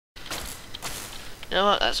You know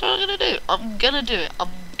what? That's what I'm gonna do. I'm gonna do it.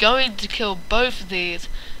 I'm going to kill both of these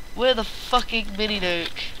with a fucking mini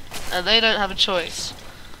nuke, and they don't have a choice.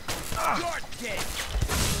 You're dead.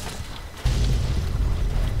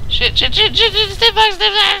 Shit! Stay back!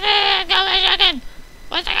 Go again!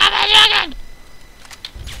 Where's the garbage again?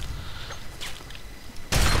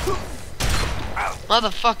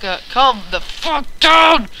 Motherfucker, calm the fuck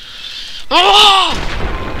down! Oh!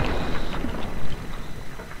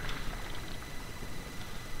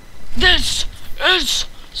 This is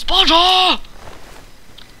Sparta!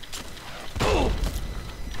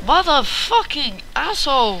 Motherfucking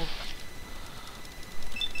asshole!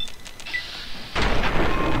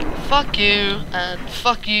 Fuck you, and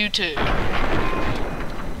fuck you too.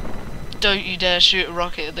 Don't you dare shoot a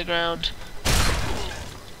rocket at the ground.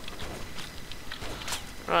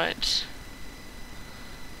 Right.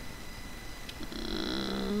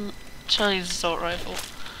 Chinese assault rifle.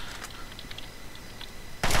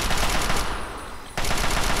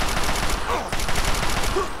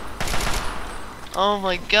 Oh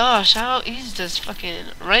my gosh, how he's just fucking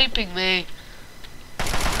raping me.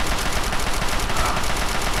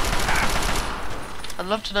 I'd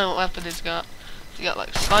love to know what weapon he's got. Has he got like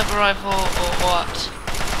a sniper rifle or what?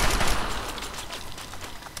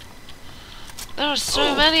 There are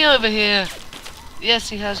so many over here. Yes,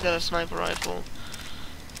 he has got a sniper rifle.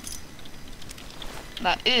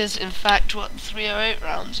 That is, in fact, what the 308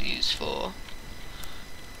 rounds are used for.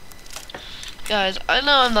 Guys, I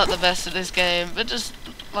know I'm not the best at this game, but just,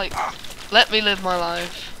 like, let me live my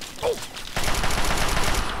life.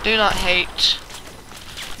 Do not hate.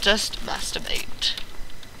 Just masturbate.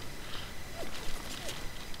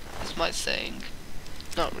 That's my saying.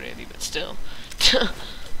 Not really, but still.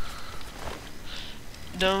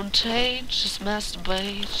 Don't hate, just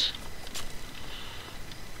masturbate.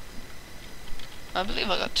 I believe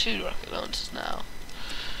I got 2 rocket launchers now.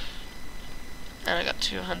 And I got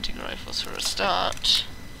 2 hunting rifles for a start.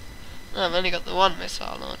 No, I've only got the 1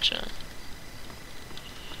 missile launcher.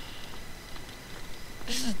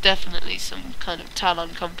 This is definitely some kind of Talon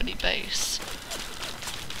Company base.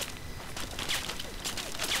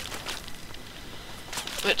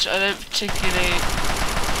 Which I don't particularly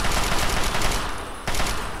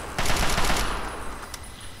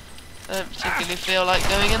feel like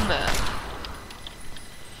going in there.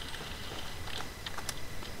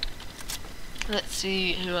 Let's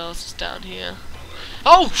see who else is down here.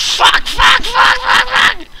 Oh, fuck!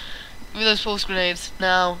 Give me those pulse grenades.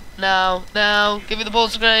 Now. Give me the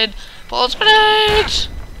pulse grenade. Pulse grenade!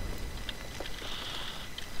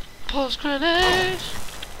 Pulse grenade!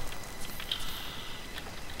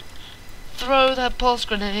 Throw that pulse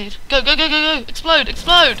grenade. Go!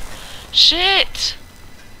 Explode! Shit!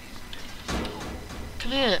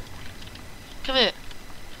 Come here.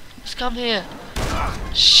 Just come here.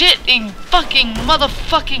 Shitting fucking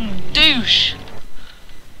motherfucking douche.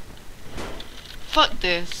 Fuck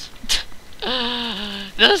this.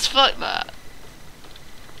 Just fuck that.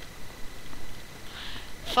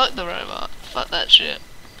 Fuck the robot. Fuck that shit.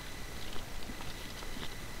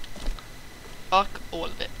 Fuck all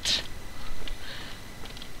of it.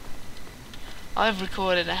 I've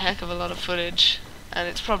recorded a heck of a lot of footage, and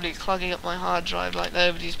it's probably clogging up my hard drive like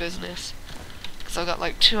nobody's business. Because I've got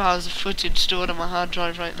like 2 hours of footage stored on my hard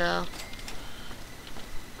drive right now.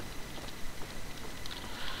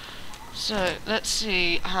 So, let's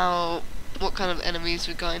see what kind of enemies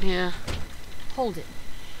we've got in here. Hold it.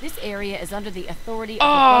 This area is under the authority of the Oh,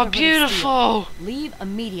 Brotherhood of beautiful! Steel. Leave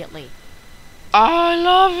immediately. I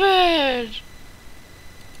love it!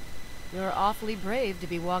 You're awfully brave to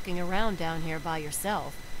be walking around down here by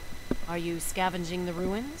yourself. Are you scavenging the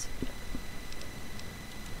ruins?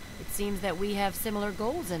 It seems that we have similar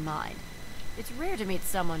goals in mind. It's rare to meet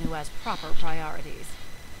someone who has proper priorities.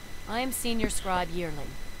 I am Senior Scribe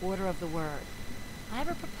Yearling, Order of the Word. I have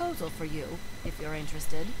a proposal for you, if you're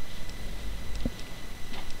interested.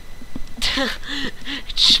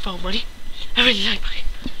 It's about money. I really like money.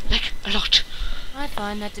 Like, a lot. I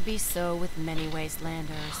find that to be so with many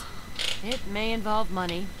wastelanders. It may involve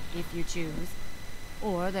money, if you choose.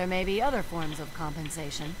 Or there may be other forms of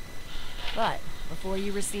compensation. But, before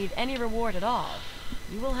you receive any reward at all,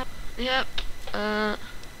 you will have... Yep. I'm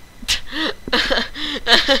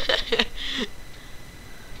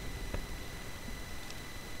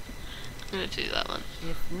gonna do that one.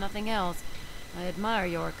 If nothing else, I admire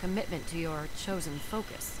your commitment to your chosen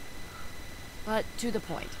focus. But to the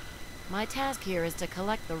point. My task here is to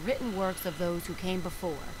collect the written works of those who came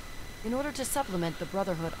before, in order to supplement the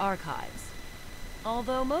Brotherhood archives.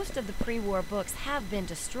 Although most of the pre-war books have been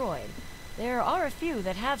destroyed, there are a few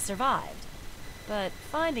that have survived. But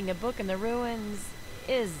finding a book in the ruins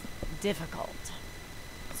is difficult.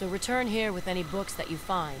 So return here with any books that you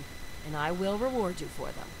find, and I will reward you for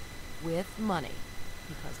them. With money.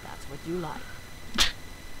 Because that's what you like.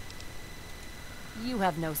 You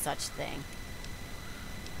have no such thing.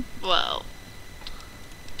 Well.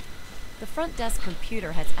 The front desk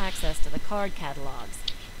computer has access to the card catalogs,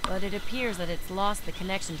 but it appears that it's lost the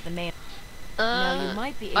connection to the main. Now you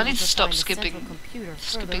might be able I need to stop find the skipping central computer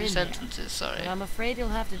further in sentences, there, sorry. but I'm afraid you'll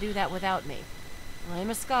have to do that without me.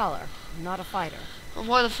 I'm a scholar, not a fighter. Well,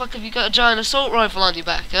 why the fuck have you got a giant assault rifle on your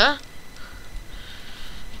back, huh?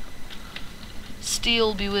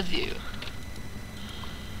 Steel be with you.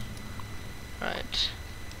 Right.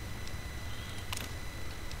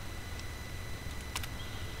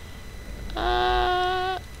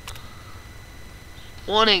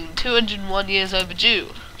 Warning, 201 years overdue.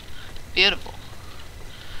 Beautiful.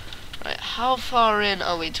 Right, how far in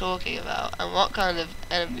are we talking about, and what kind of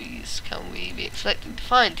enemies can we be expecting to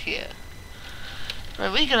find here?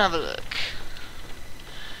 Right, we can have a look.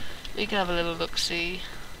 We can have a little look-see.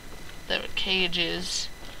 There are cages.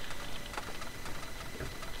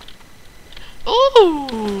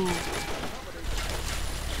 Ooh!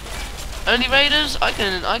 Only raiders? I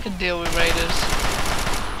can deal with raiders.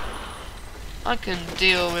 I can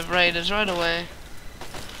deal with raiders right away.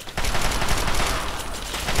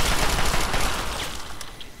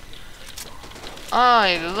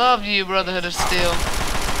 I love you, Brotherhood of Steel.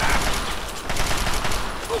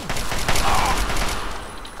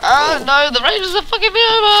 Oh no, the raiders are fucking me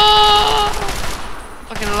over!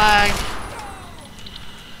 Fucking lag.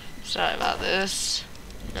 Sorry about this.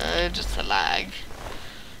 No, just the lag.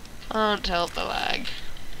 Can't help the lag.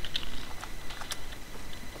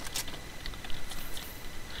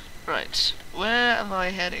 Right, where am I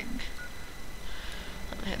heading?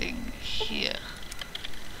 I'm heading here.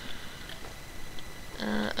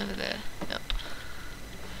 Over there. Yep.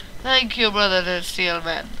 Thank you, Brother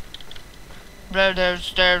Steelman. Brother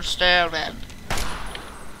Steelman.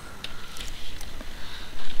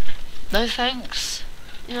 No thanks.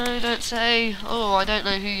 You know, don't say, oh, I don't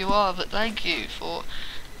know who you are, but thank you for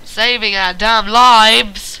saving our damn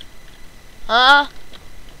lives. Huh?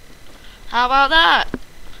 How about that?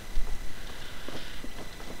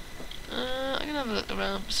 I'm gonna have a look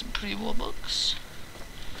around for some pre-war books.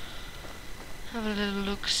 Have a little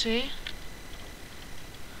look-see.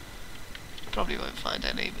 Probably won't find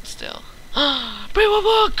any, but still. Pre-war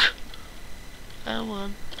book! Found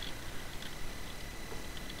one.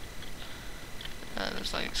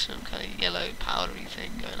 There's like some kind of yellow powdery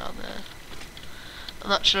thing going on there. I'm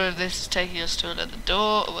not sure if this is taking us to another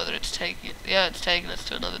door, or whether it's taking it. Yeah, it's taking us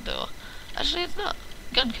to another door. Actually, it's not.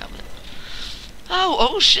 Gun cabinet.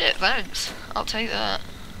 Oh shit, thanks. I'll take that.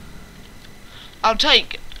 I'll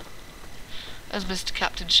take it. As Mr.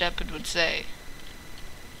 Captain Shepard would say.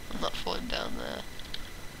 I'm not falling down there.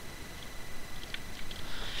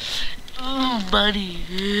 Oh, money.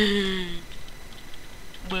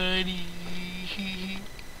 Money.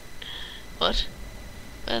 What?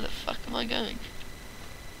 Where the fuck am I going?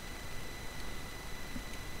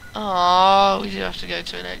 Oh, we do have to go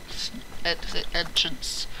to an exit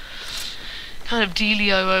entrance. Kind of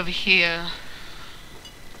dealio over here.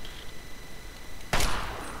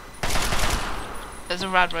 There's a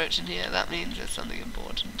rad roach in here, that means there's something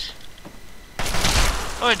important.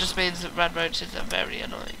 Or it just means that rad roaches are very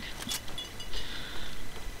annoying.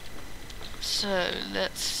 So,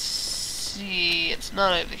 let's see, it's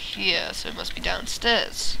not over here, so it must be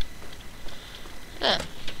downstairs. There.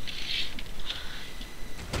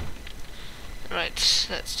 Right,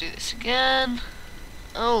 let's do this again.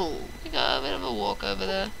 Oh, we got a bit of a walk over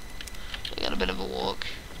there. We got a bit of a walk.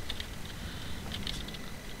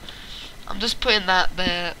 I'm just putting that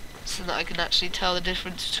there so that I can actually tell the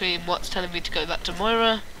difference between what's telling me to go back to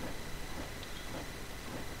Moira.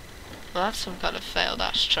 Well, that's some kind of failed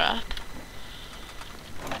ash trap.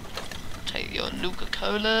 Take your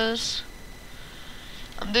Nuka-Colas.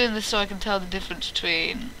 I'm doing this so I can tell the difference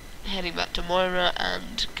between heading back to Moira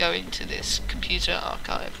and going to this computer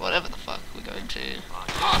archive, whatever the fuck we're going to.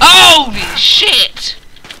 Holy shit!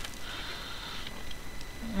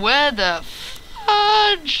 Where the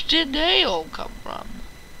fudge did they all come from?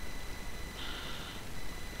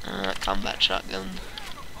 Combat shotgun.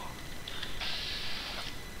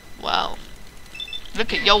 Wow.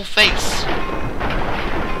 Look at your face.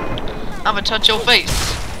 I'ma touch your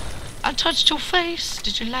face. I touched your face.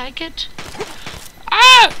 Did you like it?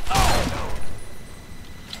 Ah!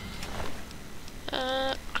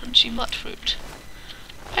 Crunchy mud fruit.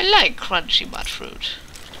 I like crunchy mud fruit.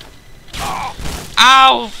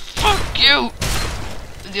 Ow! Fuck you!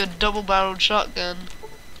 With your double-barreled shotgun.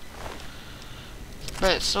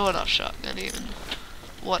 But it's sword off shotgun even.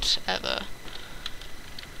 Whatever.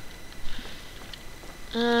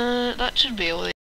 That should be all the